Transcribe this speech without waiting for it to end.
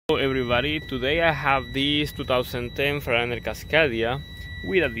Hello everybody, today I have this 2010 Freightliner Cascadia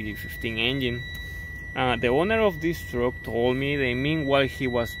with a DD15 engine. The owner of this truck told me that meanwhile he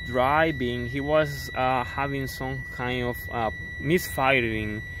was driving, he was having some kind of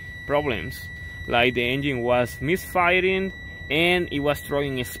misfiring problems. Like the engine was misfiring and it was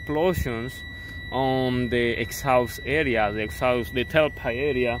throwing explosions on the exhaust area, the tailpipe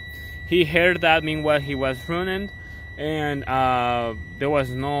area. He heard that meanwhile he was running, and there was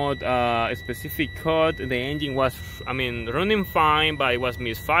not a specific cut. The engine was, running fine, but it was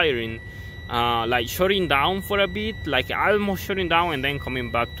misfiring, like shutting down for a bit, like almost shutting down and then coming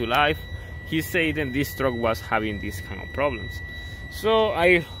back to life. He said that this truck was having these kind of problems. So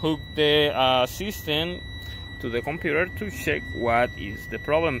I hooked the system to the computer to check what is the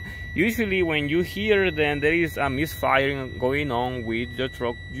problem. Usually when you hear then there is a misfiring going on with the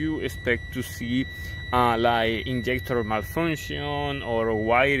truck, you expect to see like injector malfunction or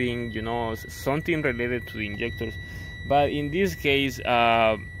wiring, you know, something related to the injectors. But in this case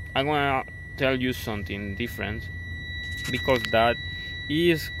I'm gonna tell you something different, because that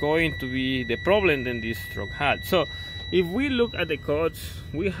is going to be the problem that this truck had. So if we look at the codes,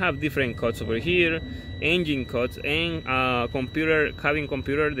 we have different codes over here, engine codes and cabin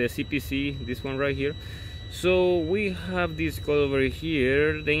computer, the CPC, this one right here. So we have this code over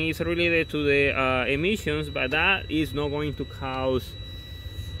here, then it's related to the emissions, but that is not going to cause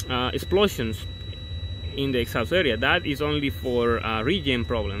explosions in the exhaust area. That is only for regen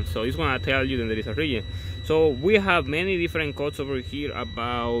problems, so it's going to tell you that there is a regen. So we have many different codes over here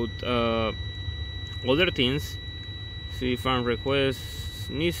about other things. See, fan requests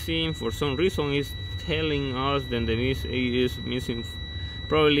missing. For some reason it's telling us that the is missing,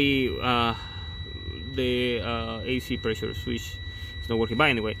 probably the AC pressure switch is not working. But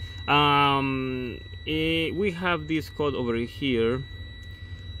anyway, we have this code over here.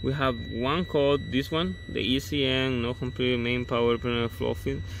 We have one code, this one, the ECN, no complete main power panel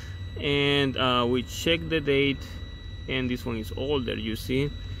fluffing, and we check the date, and this one is older, you see.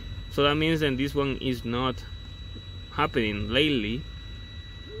 So that means that this one is not happening lately,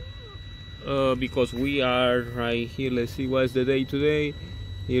 because we are right here. Let's see what's the date today.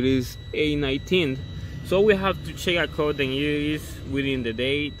 It is 8/19, so we have to check a code and it is within the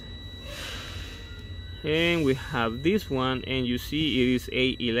date. And we have this one, and you see it is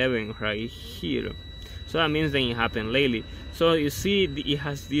 8/11 right here, so that means that it happened lately. So you see it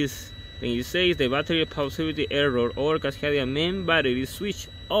has this, and it says the battery possibility error or Cascadia main battery switch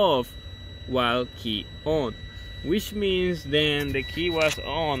off while key on, which means then the key was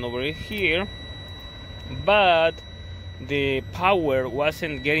on over here, but the power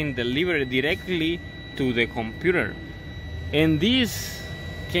wasn't getting delivered directly to the computer, and this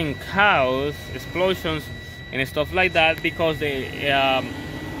can cause explosions and stuff like that, because the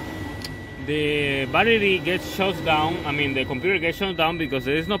battery gets shut down. The computer gets shut down because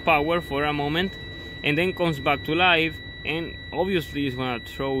there is no power for a moment, and then comes back to life, and obviously it's gonna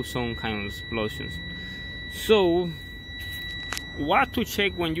throw some kind of explosions. So what to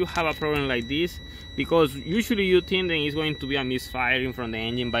check when you have a problem like this? Because usually you think that it's going to be a misfiring from the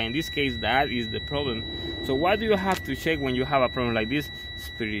engine, but in this case that is the problem. So what do you have to check when you have a problem like this? It's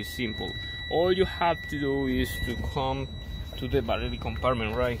pretty simple. All you have to do is to come to the battery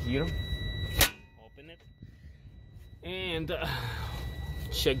compartment right here, open it, and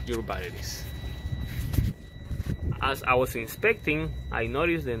check your batteries. As I was inspecting, I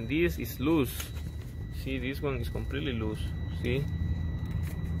noticed that this is loose. See, this one is completely loose. See,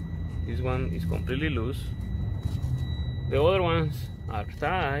 this one is completely loose. The other ones are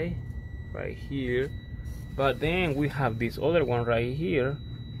tight right here, but then we have this other one right here,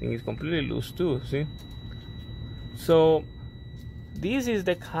 and it's completely loose too. See, so this is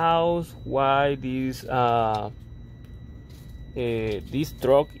the cause why this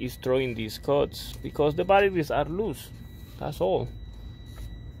truck is throwing these cuts, because the batteries are loose. That's all.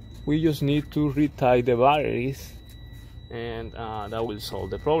 We just need to retie the batteries, and that will solve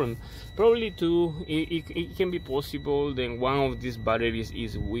the problem. Probably too, it can be possible that one of these batteries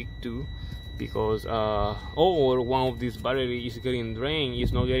is weak too, because or one of these batteries is getting drained,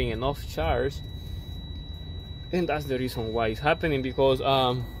 is not getting enough charge, and that's the reason why it's happening. Because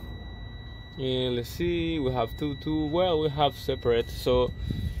let's see, we have two, well, we have separate, so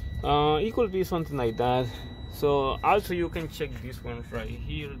it could be something like that. So also you can check this one right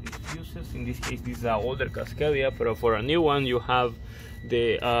here, these fuses. In this case this is an older Cascadia, but for a new one you have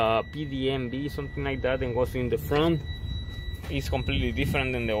the PDMB, something like that, and goes in the front. It's completely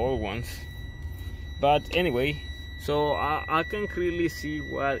different than the old ones. But anyway, so I can clearly see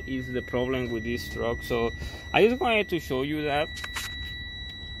what is the problem with this truck. So I just wanted to show you that.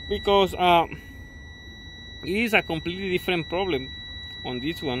 because it is a completely different problem on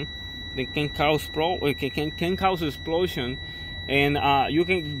this one that can cause can cause explosion, and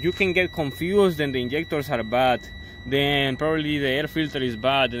you can get confused, and the injectors are bad, then probably the air filter is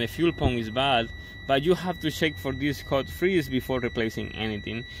bad and the fuel pump is bad, but you have to check for this hot freeze before replacing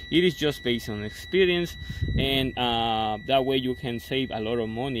anything. It is just based on experience, and that way you can save a lot of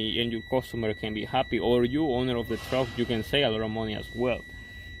money and your customer can be happy, or you, owner of the truck, you can save a lot of money as well.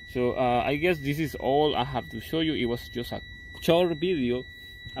 So I guess this is all I have to show you. It was just a short video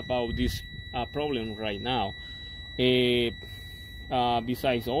about this problem right now. Besides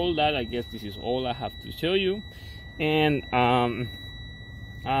all that, I guess this is all I have to show you. And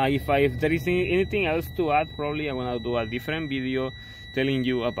if there is anything else to add, probably I'm gonna do a different video telling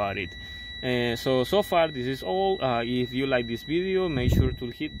you about it. So far this is all. If you like this video, make sure to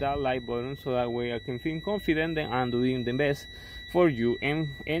hit that like button, so that way I can feel confident that I'm doing the best for you and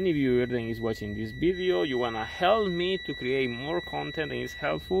any viewer that is watching this video. You wanna help me to create more content and it's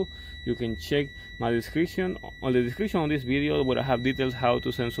helpful, you can check my description on the description of this video, where I have details how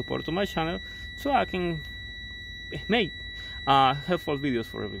to send support to my channel, so I can make helpful videos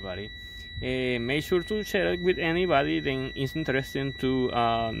for everybody. Make sure to share it with anybody that is interested to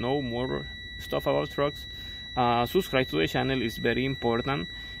know more stuff about trucks. Subscribe to the channel is very important,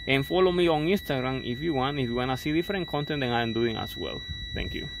 and follow me on Instagram if you want to see different content that I'm doing as well.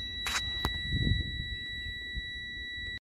 Thank you.